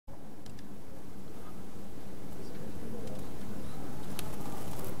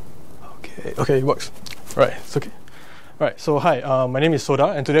Okay, it works. Right, it's okay. Right, so hi, my name is Soda,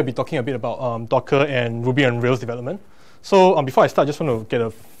 and today I'll be talking a bit about Docker and Ruby on Rails development. So before I start, I just want to get a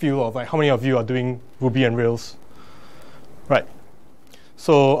feel of how many of you are doing Ruby and Rails. Right.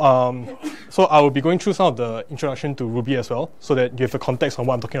 So so I will be going through some of the introduction to Ruby as well, so that you have a context on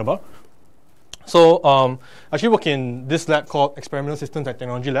what I'm talking about. So I actually work in this lab called Experimental Systems and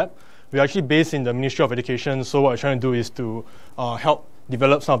Technology Lab. We're actually based in the Ministry of Education, so what we're trying to do is to help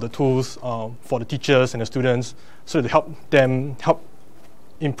develop some of the tools for the teachers and the students, so to help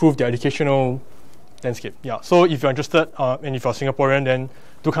improve their educational landscape. Yeah. So if you're interested and if you're Singaporean, then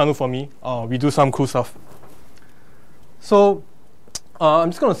do come look for me. We do some cool stuff. So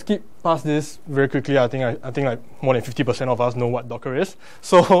I'm just gonna skip past this very quickly. I think like more than 50% of us know what Docker is.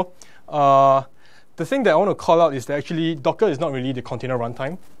 So the thing that I want to call out is that actually Docker is not really the container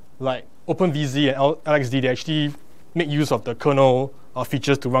runtime. Like OpenVZ and LXD, they actually make use of the kernel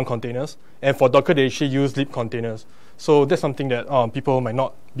features to run containers. And for Docker, they actually use lib containers. So that's something that people might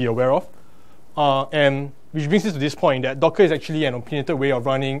not be aware of. And which brings us to this point that Docker is actually an opinionated way of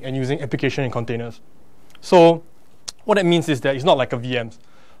running and using application in containers. So what that means is that it's not like a VM.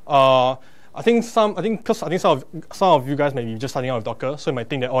 I think some of you guys may be just starting out with Docker, so you might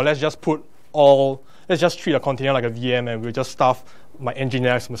think that let's just treat a container like a VM and we'll just stuff my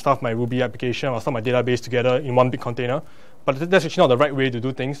Nginx, we'll stuff my Ruby application, or stuff my database together in one big container. But that's actually not the right way to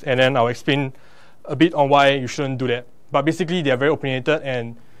do things, and then I'll explain a bit on why you shouldn't do that. But basically, they're very opinionated,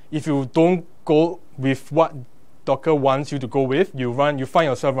 and if you don't go with what Docker wants you to go with, you find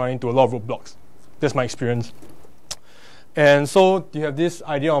yourself running into a lot of roadblocks. That's my experience. And so you have this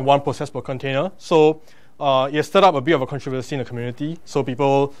idea on one process per container. So it stirred up a bit of a controversy in the community. So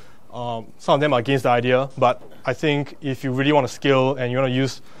people, some of them are against the idea, but I think if you really want to scale and you want to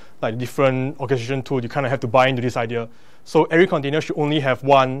use like different orchestration tool, you kind of have to buy into this idea. So every container should only have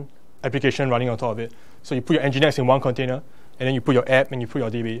one application running on top of it. So you put your Nginx in one container, and then you put your app and you put your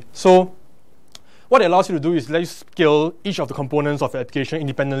DB. So what it allows you to do is let you scale each of the components of the application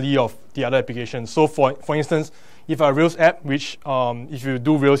independently of the other applications. So for instance, if a Rails app, which if you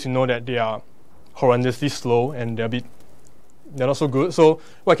do Rails, you know that they are horrendously slow and they're not so good. So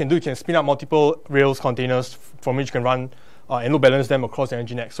what I can do, you can spin up multiple Rails containers from which you can run and load balance them across the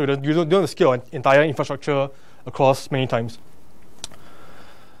Nginx. So you don't have to scale an entire infrastructure across many times.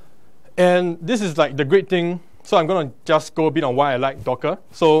 And this is like the great thing. So I'm going to just go a bit on why I like Docker.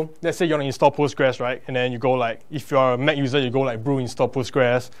 So let's say you want to install Postgres, right? And then you go like, if you're a Mac user, you go like brew install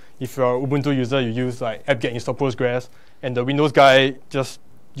Postgres. If you're an Ubuntu user, you use like apt-get install Postgres. And the Windows guy just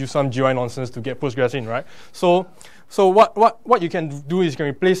use some GUI nonsense to get Postgres in, right? So what you can do is you can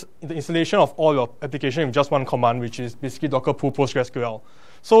replace the installation of all your application with just one command, which is basically docker pull PostgreSQL.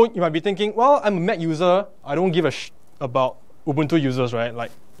 So you might be thinking, well, I'm a Mac user. I don't give a about Ubuntu users, right?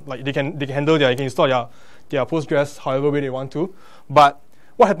 Like they can handle they can install their Postgres however way they want to. But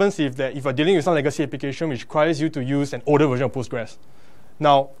what happens if you're dealing with some legacy application which requires you to use an older version of Postgres?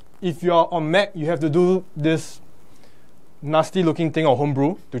 Now, if you're on Mac, you have to do this nasty looking thing on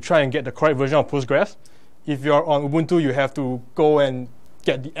Homebrew to try and get the correct version of Postgres. If you're on Ubuntu, you have to go and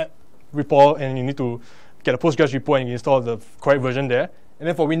get the app repo, and you need to get a Postgres repo and you install the correct version there. And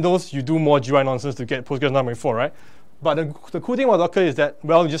then for Windows, you do more GUI nonsense to get Postgres 9.4, right? But the cool thing about Docker is that,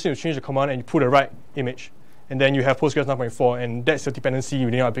 well, you just need to change the command and you put the right image. And then you have Postgres 9.4, and that's your dependency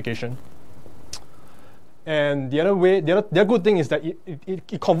within your application. And the other good thing is that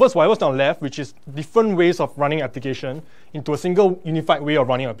it converts whatever's on the left, which is different ways of running application, into a single unified way of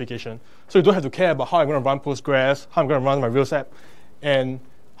running an application. So you don't have to care about how I'm going to run Postgres, how I'm going to run my Rails app, and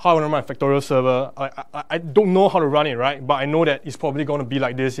how I'm going to run my factorial server. I don't know how to run it, right? But I know that it's probably going to be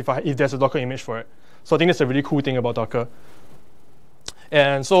like this if there's a Docker image for it. So I think that's a really cool thing about Docker.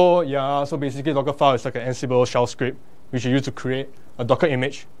 And so so basically Dockerfile is like an Ansible shell script which you use to create a Docker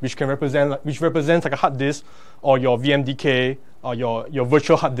image, which represents like a hard disk or your VMDK or your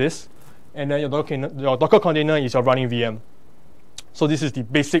virtual hard disk, and then your Docker container is your running VM. So this is the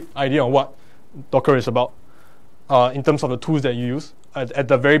basic idea on what Docker is about in terms of the tools that you use at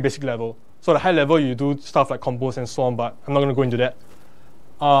the very basic level. So at the high level, you do stuff like compose and so on, but I'm not going to go into that.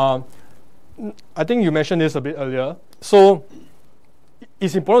 I think you mentioned this a bit earlier. So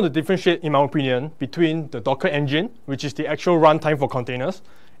it's important to differentiate, in my opinion, between the Docker engine, which is the actual runtime for containers,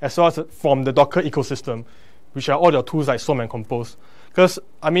 as well as from the Docker ecosystem, which are all your tools like Swarm and Compose. Because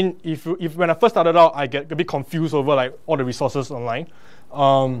I mean, if when I first started out, I get a bit confused over like all the resources online.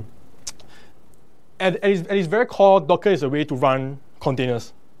 At its very core, Docker is a way to run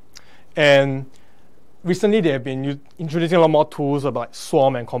containers, and recently they have been introducing a lot more tools about like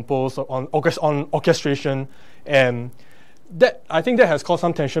Swarm and Compose on orchestration, and I think that has caused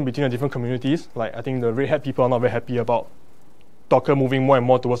some tension between the different communities. Like I think the Red Hat people are not very happy about Docker moving more and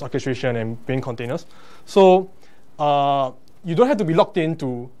more towards orchestration and building containers. So you don't have to be locked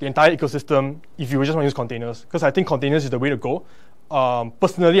into the entire ecosystem if you just want to use containers, because I think containers is the way to go.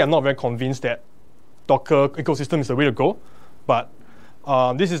 Personally, I'm not very convinced that Docker ecosystem is the way to go, but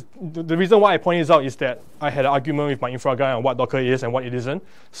this is the reason why I point this out is that I had an argument with my infra guy on what Docker is and what it isn't.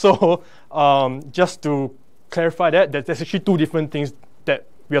 So just to clarify that, there's actually two different things that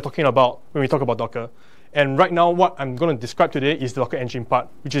we are talking about when we talk about Docker. And right now, what I'm going to describe today is the Docker engine part,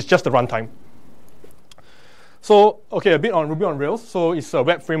 which is just the runtime. So, okay, a bit on Ruby on Rails. So it's a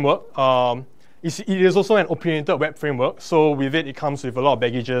web framework. It is also an opinionated web framework. So with it, it comes with a lot of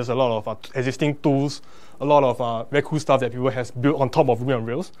baggages, a lot of existing tools, a lot of very cool stuff that people have built on top of Ruby on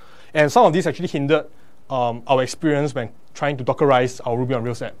Rails. And some of these actually hindered our experience when trying to Dockerize our Ruby on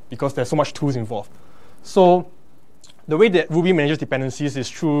Rails app, because there's so much tools involved. So the way that Ruby manages dependencies is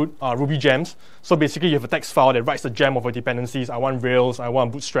through Ruby gems. So basically, you have a text file that writes the gem of your dependencies. I want Rails, I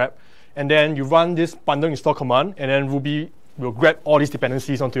want Bootstrap. And then you run this bundle install command, and then Ruby will grab all these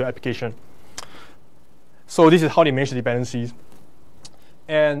dependencies onto your application. So this is how they manage the dependencies.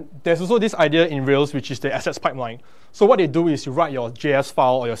 And there's also this idea in Rails, which is the assets pipeline. So what they do is you write your JS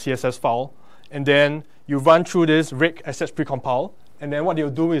file or your CSS file, and then you run through this rake assets precompile. And then what they'll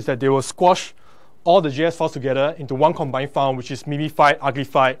do is that they will squash all the JS files together into one combined file, which is mimified,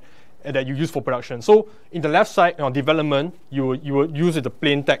 uglified, and that you use for production. So in the left side, on development, you will use the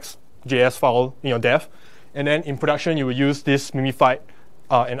plain text JS file in your dev. And then in production, you will use this mimified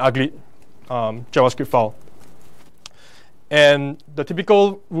and ugly JavaScript file. And the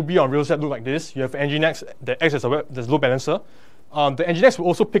typical Ruby on Rails app look like this. You have Nginx that acts as a load balancer. The Nginx will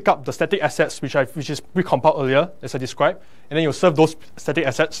also pick up the static assets, which is precompiled earlier, as I described. And then you'll serve those static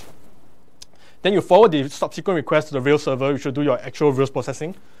assets. Then you forward the subsequent request to the Rails server, which will do your actual Rails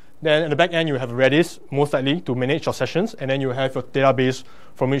processing. Then at the back end, you have Redis, most likely, to manage your sessions. And then you have your database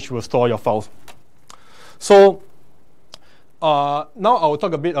from which you will store your files. So now I will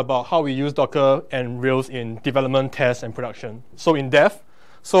talk a bit about how we use Docker and Rails in development, test, and production. So in dev,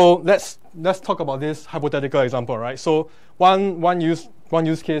 so let's talk about this hypothetical example, right? So one use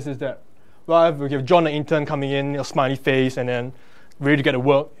case is that, well, we have John the intern coming in, a smiley face, and then ready to get to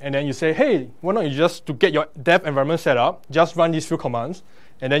work, and then you say, hey, why don't you just, to get your dev environment set up, just run these few commands,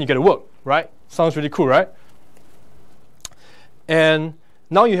 and then you get to work, right? Sounds really cool, right? And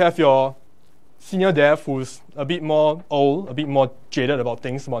now you have your senior dev who's a bit more old, a bit more jaded about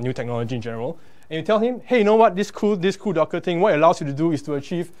things, about new technology in general, and you tell him, hey, you know what, this cool Docker thing, what it allows you to do is to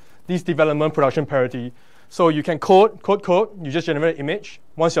achieve this development production parity. So you can code, you just generate an image.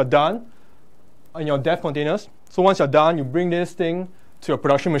 Once you're done in your dev containers, so once you're done, you bring this thing to your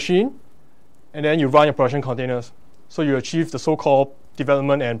production machine, and then you run your production containers. So you achieve the so-called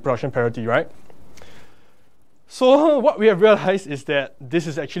development and production parity, right? So what we have realized is that this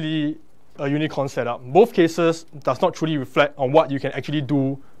is actually a unicorn setup. Both cases does not truly reflect on what you can actually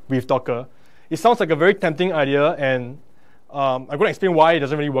do with Docker. It sounds like a very tempting idea, and I'm going to explain why it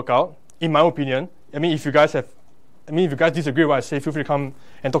doesn't really work out, in my opinion. If you guys disagree with what I say, feel free to come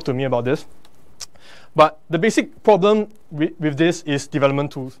and talk to me about this. But the basic problem with this is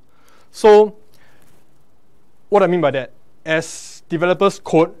development tools. So what I mean by that, as developers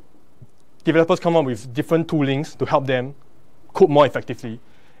code, developers come up with different toolings to help them code more effectively.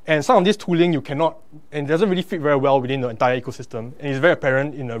 And some of this tooling you cannot, and it doesn't really fit very well within the entire ecosystem. And it's very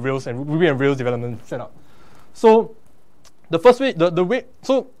apparent in the Rails and Ruby and Rails development setup. So the first way,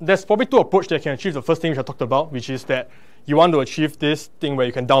 so there's probably two approaches that can achieve the first thing which I talked about, which is that you want to achieve this thing where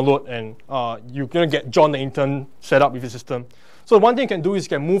you can download and you're going to get John the intern set up with your system. So one thing you can do is you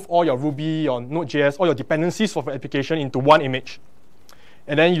can move all your Ruby, or Node.js, all your dependencies of your application into one image.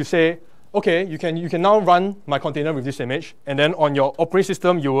 And then you say, okay, you can now run my container with this image. And then on your operating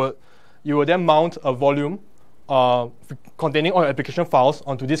system, you will then mount a volume containing all your application files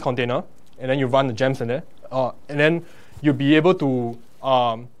onto this container. And then you run the gems in there. And then you'll be able to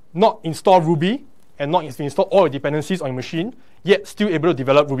not install Ruby and not install all your dependencies on your machine, yet still able to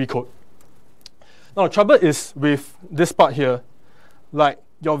develop Ruby code. Now, the trouble is with this part here, like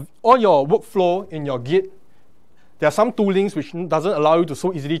all your workflow in your Git, there are some toolings which doesn't allow you to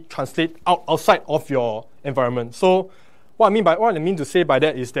so easily translate outside of your environment. So what I mean to say by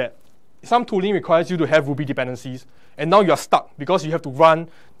that is that some tooling requires you to have Ruby dependencies, and now you're stuck because you have to run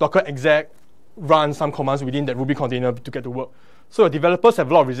docker exec, run some commands within that Ruby container to get to work. So your developers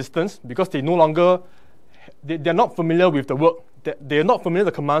have a lot of resistance because they're not familiar with the work, they're not familiar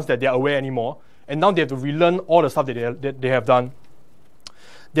with the commands that they're aware anymore, and now they have to relearn all the stuff that they have done.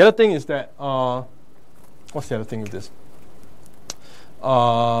 The other thing is that, what's the other thing with this?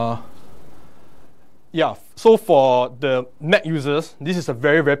 Yeah, so for the Mac users, this is a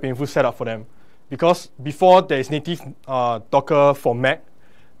very, very painful setup for them. Because before there is native Docker for Mac,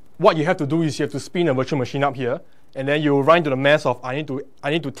 what you have to do is you have to spin a virtual machine up here, and then you run into the mess of I need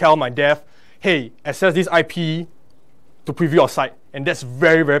to tell my dev, hey, access this IP to preview your site. And that's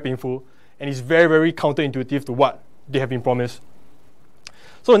very, very painful. And it's very, very counterintuitive to what they have been promised.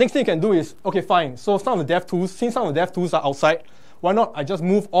 So the next thing you can do is, okay, fine. So some of the dev tools, since some of the dev tools are outside, why not I just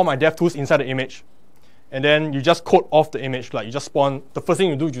move all my dev tools inside the image? And then you just code off the image. Like you just spawn, the first thing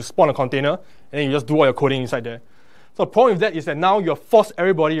you do is you spawn a container, and then you just do all your coding inside there. So the problem with that is that now you're forced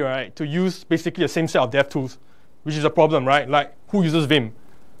everybody, right, to use basically the same set of dev tools, which is a problem, right? Like who uses Vim?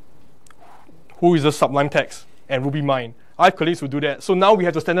 Who uses Sublime Text and RubyMine? I have colleagues who do that. So now we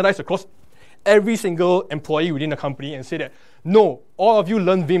have to standardize across every single employee within the company and say that, no, all of you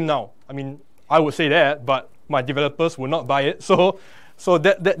learn Vim now. I mean, I would say that, but my developers will not buy it. So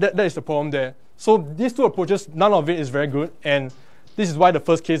that is the problem there. So these two approaches, none of it is very good. And this is why the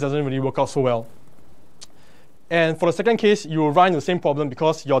first case doesn't really work out so well. And for the second case, you will run into the same problem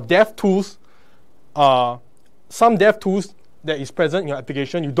because your dev tools, some dev tools that is present in your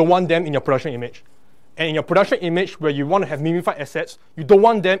application, you don't want them in your production image. And in your production image, where you want to have mimified assets, you don't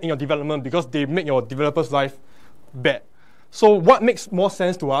want them in your development because they make your developer's life bad. So what makes more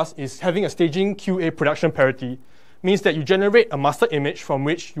sense to us is having a staging QA production parity. Means that you generate a master image from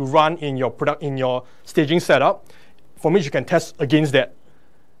which you run in your staging setup, from which you can test against that.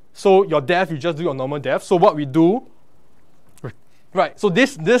 So your dev, you just do your normal dev. So what we do, right? So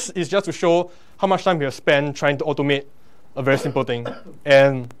this is just to show how much time we have spent trying to automate a very simple thing,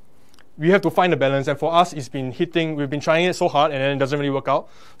 and we have to find a balance. And for us, it's been hitting. We've been trying it so hard, and then it doesn't really work out.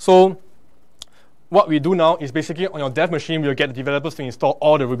 So what we do now is basically on your dev machine, we'll get the developers to install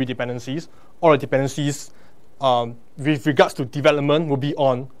all the Ruby dependencies. All the dependencies with regards to development will be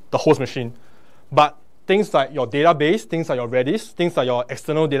on the host machine. But things like your database, things like your Redis, things like your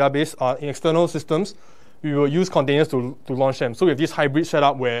external database, in external systems, we will use containers to launch them. So we have this hybrid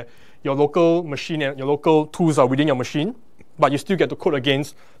setup where your local machine and your local tools are within your machine, but you still get to code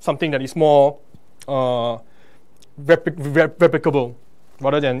against something that is more replicable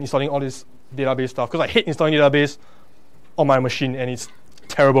rather than installing all this database stuff. Because I hate installing database on my machine and it's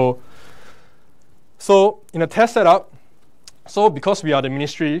terrible. So in a test setup, so because we are the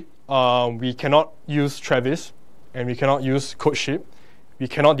ministry, we cannot use Travis and we cannot use CodeShip. We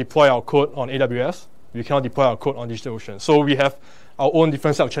cannot deploy our code on AWS. We cannot deploy our code on DigitalOcean. So we have our own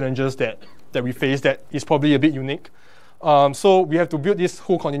different set of challenges that we face that is probably a bit unique. So we have to build this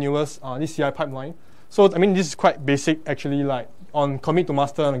whole continuous this CI pipeline. So I mean, this is quite basic actually. Like on commit to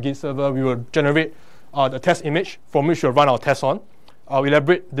master on a Git server, we will generate the test image from which we'll run our tests on. I'll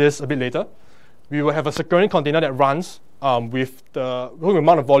elaborate this a bit later. We will have a security container that runs with the whole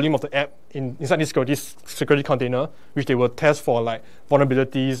amount of volume of the app inside this security container, which they will test for like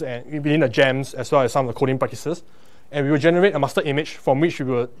vulnerabilities and within the gems as well as some of the coding practices. And we will generate a master image from which we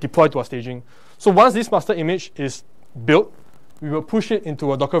will deploy to our staging. So once this master image is built, we will push it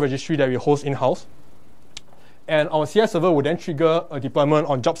into a Docker registry that we host in-house. And our CI server will then trigger a deployment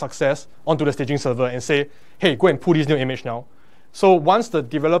on job success onto the staging server and say, hey, go and pull this new image now. So once the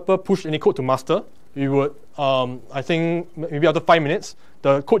developer pushed any code to master, we would, I think maybe after 5 minutes,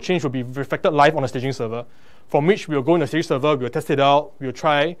 the code change will be reflected live on the staging server, from which we will go in the staging server, we will test it out, we will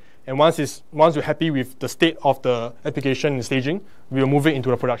try, and once we're happy with the state of the application in staging, we will move it into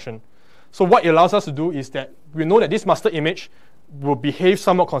the production. So what it allows us to do is that we know that this master image will behave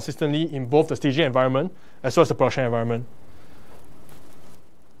somewhat consistently in both the staging environment as well as the production environment.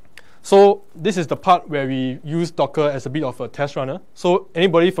 So this is the part where we use Docker as a bit of a test runner. So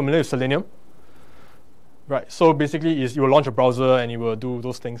anybody familiar with Selenium? Right, so basically is you will launch a browser and you will do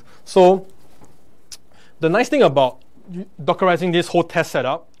those things. So the nice thing about Dockerizing this whole test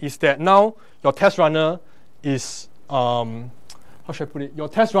setup is that now your test runner is, how should I put it? Your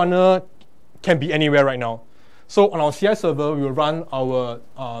test runner can be anywhere right now. So on our CI server, we will run our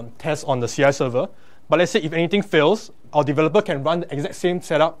tests on the CI server. But let's say if anything fails, our developer can run the exact same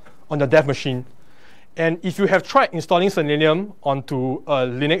setup on the dev machine. And if you have tried installing Selenium onto a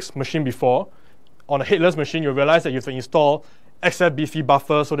Linux machine before, on a headless machine, you realize that you have to install XFBFE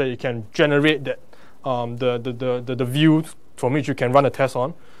buffer so that you can generate that the view from which you can run a test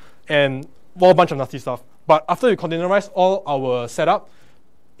on, and a whole bunch of nasty stuff. But after you containerize all our setup,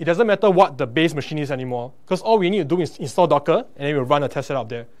 it doesn't matter what the base machine is anymore, because all we need to do is install Docker, and then we'll run a test setup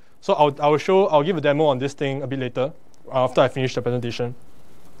there. So I'll give a demo on this thing a bit later, after I finish the presentation.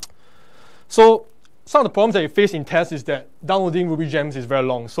 So some of the problems that you face in tests is that downloading Ruby gems is very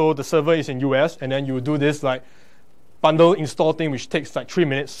long. So the server is in US, and then you do this like bundle install thing which takes like 3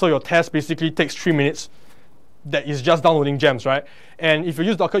 minutes. So your test basically takes 3 minutes. That is just downloading gems, right? And if you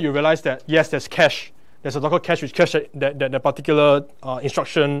use Docker, you realize that yes, there's cache. There's a Docker cache which cache that particular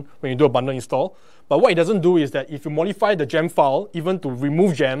instruction when you do a bundle install. But what it doesn't do is that if you modify the gem file, even to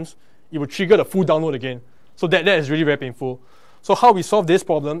remove gems, it will trigger the full download again. So that is really very painful. So how we solve this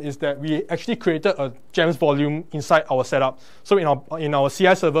problem is that we actually created a gems volume inside our setup. So in our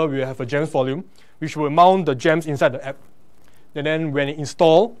CI server, we have a gems volume, which will mount the gems inside the app. And then when it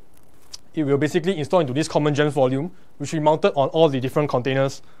install, it will basically install into this common gems volume, which we mounted on all the different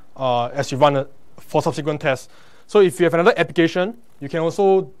containers as you run for subsequent tests. So if you have another application, you can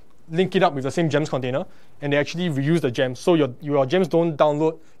also link it up with the same gems container, and they actually reuse the gems. So your gems you don't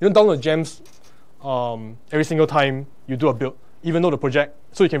download gems every single time you do a build, even though the project,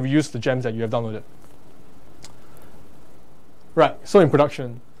 so you can reuse the gems that you have downloaded. Right, so in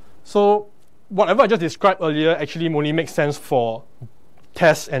production. So whatever I just described earlier actually only makes sense for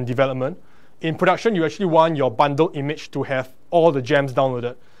tests and development. In production, you actually want your bundle image to have all the gems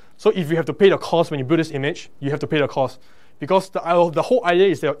downloaded. So if you have to pay the cost when you build this image, you have to pay the cost. Because the whole idea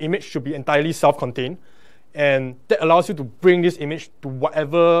is that your image should be entirely self-contained. And that allows you to bring this image to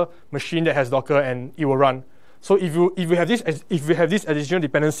whatever machine that has Docker and it will run. So if you have this additional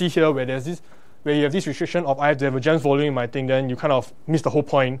dependency here where you have this restriction of I have to have a gems volume in my thing, then you kind of miss the whole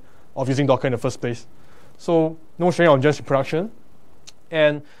point of using Docker in the first place. So no sharing of gems in production.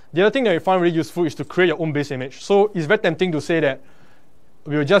 And the other thing that we find really useful is to create your own base image. So it's very tempting to say that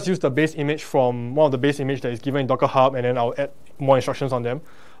we will just use the base image from one of the base image that is given in Docker Hub, and then I'll add more instructions on them.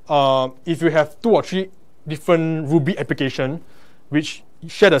 If you have 2 or 3 different Ruby applications which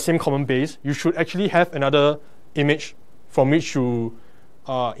share the same common base, you should actually have another image from which you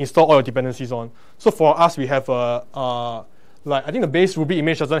install all your dependencies on. So for us, we have I think the base Ruby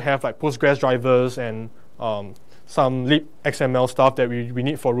image doesn't have like Postgres drivers and some libxml stuff that we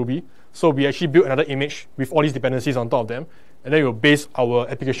need for Ruby. So we actually built another image with all these dependencies on top of them, and then we'll base our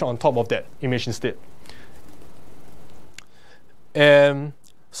application on top of that image instead. And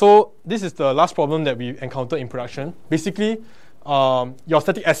so this is the last problem that we encountered in production. Basically, your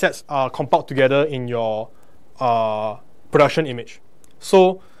static assets are compiled together in your production image.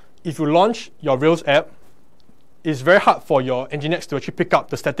 So if you launch your Rails app, it's very hard for your Nginx to actually pick up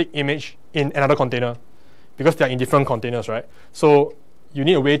the static image in another container because they are in different containers, right? So you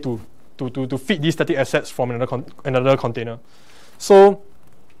need a way to feed these static assets from another container. So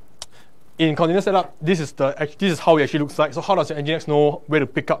in container setup, this is how it actually looks like. So how does your Nginx know where to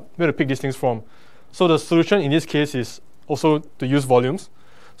pick these things from? So the solution in this case is also to use volumes.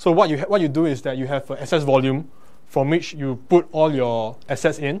 So what you do is that you have an access volume from which you put all your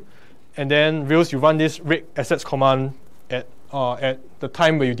assets in, and then Rails, you run this rake assets command at the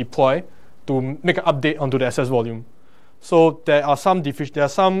time where you deploy to make an update onto the access volume. So there are some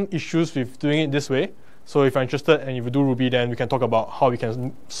issues with doing it this way. So if you're interested and if you do Ruby, then we can talk about how we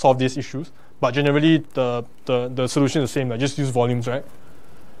can solve these issues. But generally, the solution is the same. Like just use volumes, right?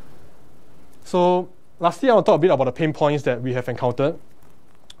 So lastly, I want to talk a bit about the pain points that we have encountered.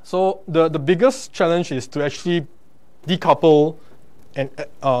 So the biggest challenge is to actually decouple and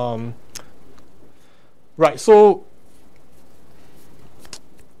right. So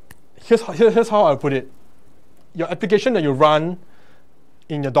here's how I put it. Your application that you run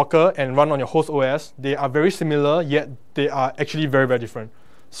in your Docker and run on your host OS, they are very similar, yet they are actually very, very different.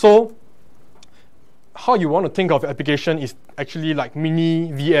 So how you want to think of your application is actually like mini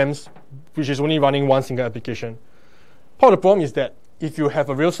VMs, which is only running one single application. Part of the problem is that if you have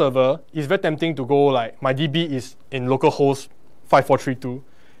a real server, it's very tempting to go like, my DB is in localhost 5432.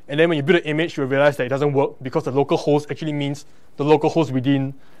 And then when you build an image, you realize that it doesn't work because the local host actually means the local host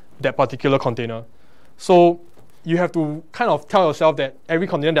within that particular container. So you have to kind of tell yourself that every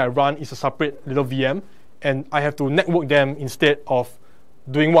container that I run is a separate little VM, and I have to network them instead of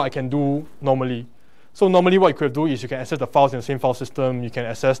doing what I can do normally. So normally what you could do is you can access the files in the same file system, you can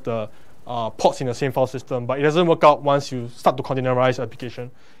access the ports in the same file system, but it doesn't work out once you start to containerize your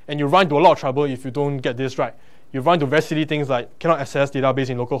application. And you run into a lot of trouble if you don't get this right. You run into very silly things like cannot access database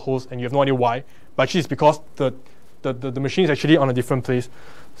in localhost, and you have no idea why, but actually it's because the machine is actually on a different place.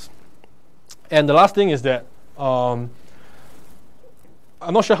 And the last thing is that I'm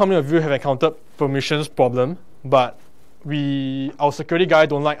not sure how many of you have encountered permissions problem, but our security guy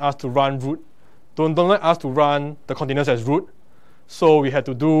don't like us to run root, don't like us to run the containers as root. So we had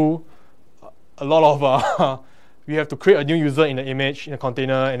to do a lot of we have to create a new user in the image in a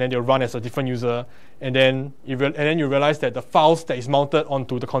container, and then they'll run as a different user, and then you realize that the files that is mounted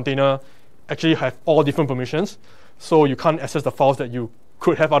onto the container actually have all different permissions, so you can't access the files that you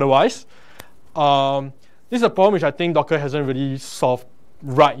could have otherwise. this is a problem which I think Docker hasn't really solved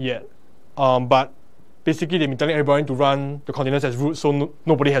right yet. But basically, they've been telling everybody to run the containers as root, so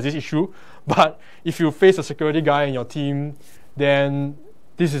nobody has this issue. But if you face a security guy in your team, then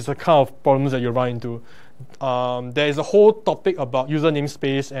this is the kind of problems that you run into. There is a whole topic about user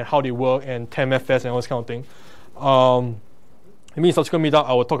namespace and how they work and TMFS and all this kind of thing. Maybe in subsequent meetup,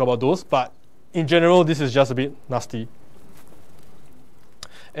 I will talk about those. But in general, this is just a bit nasty.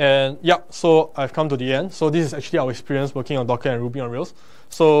 And yeah, so I've come to the end. So this is actually our experience working on Docker and Ruby on Rails.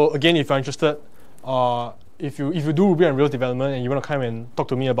 So again, if you're interested, if you do Ruby on Rails development and you want to come and talk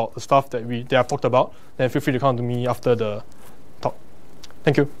to me about the stuff that I've talked about, then feel free to come to me after the talk.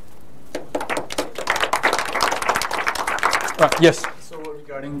 Thank you. Yes. So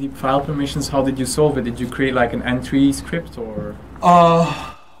regarding the file permissions, how did you solve it? Did you create like an entry script or?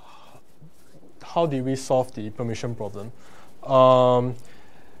 How did we solve the permission problem?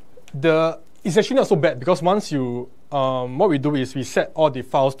 It's actually not so bad because once you, what we do is we set all the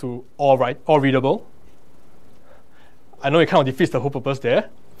files to all readable. I know it kind of defeats the whole purpose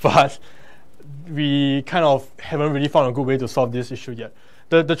there, but we kind of haven't really found a good way to solve this issue yet.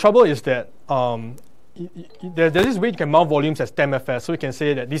 The trouble is that there's this way you can mount volumes as TMFS, so you can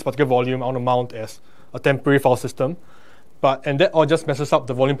say that this particular volume I want to mount as a temporary file system, and that all just messes up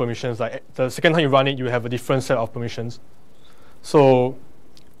the volume permissions. Like the second time you run it, you have a different set of permissions. So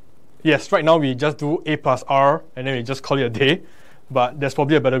yes, right now we just do A plus R and then we just call it a day, but there's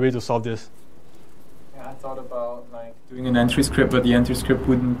probably a better way to solve this. Yeah, I thought about like doing an entry script, but the entry script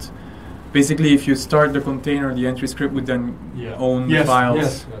wouldn't. Basically, if you start the container, the entry script would then own the files.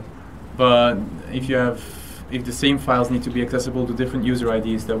 Yes. But if the same files need to be accessible to different user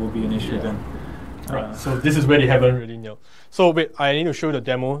IDs, that will be an issue then. Right. So this is where they haven't really nailed. So wait, I need to show the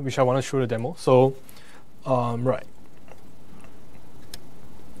demo, which I want to show the demo. So, right.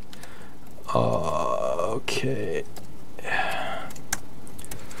 Okay.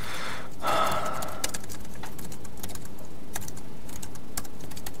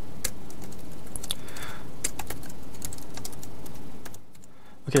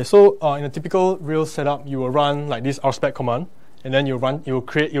 Okay, so in a typical Rails setup, you will run like this rspec command, and then you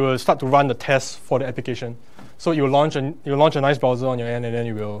will start to run the test for the application. So you will launch a nice browser on your end, and then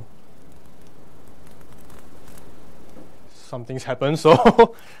you will. Something's happened.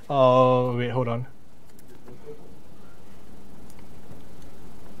 So wait, hold on.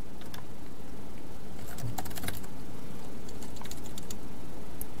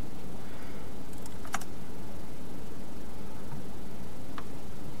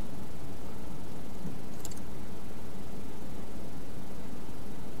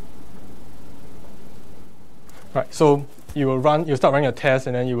 Right, so you start running a test,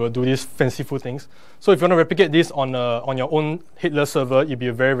 and then you will do these fanciful things. So if you want to replicate this on your own headless server, it'd be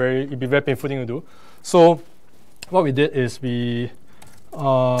very painful thing to do. So what we did is we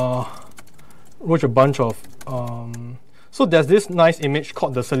wrote a bunch of. So there's this nice image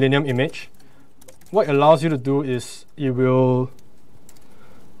called the Selenium image. What it allows you to do is it will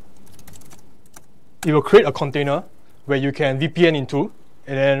create a container where you can VPN into,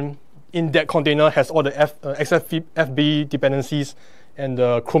 and then in that container has all the XFB dependencies and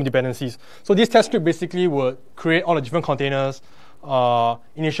the Chrome dependencies. So this test script basically would create all the different containers,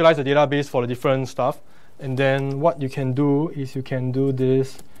 initialize the database for the different stuff, and then what you can do is you can do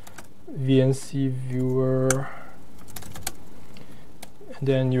this VNC viewer, and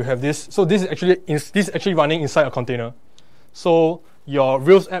then you have this. So this is actually running inside a container. So your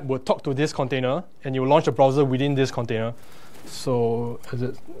Rails app will talk to this container, and you will launch a browser within this container. So is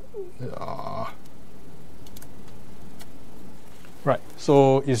it? Right,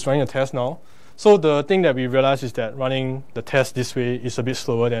 so it's running a test now. So the thing that we realized is that running the test this way is a bit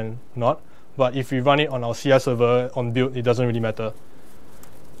slower than not. But if we run it on our CI server on build, it doesn't really matter.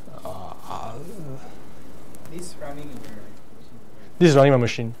 This running in your machine? This is running my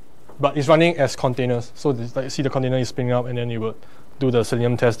machine, but it's running as containers. So this, like, see the container is spinning up, and then you would do the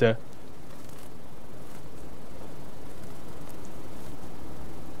Selenium test there.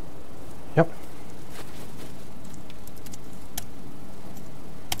 Yep.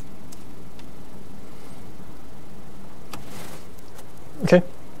 Okay.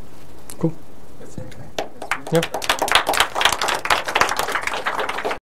 Cool. That's it, right? That's Yep.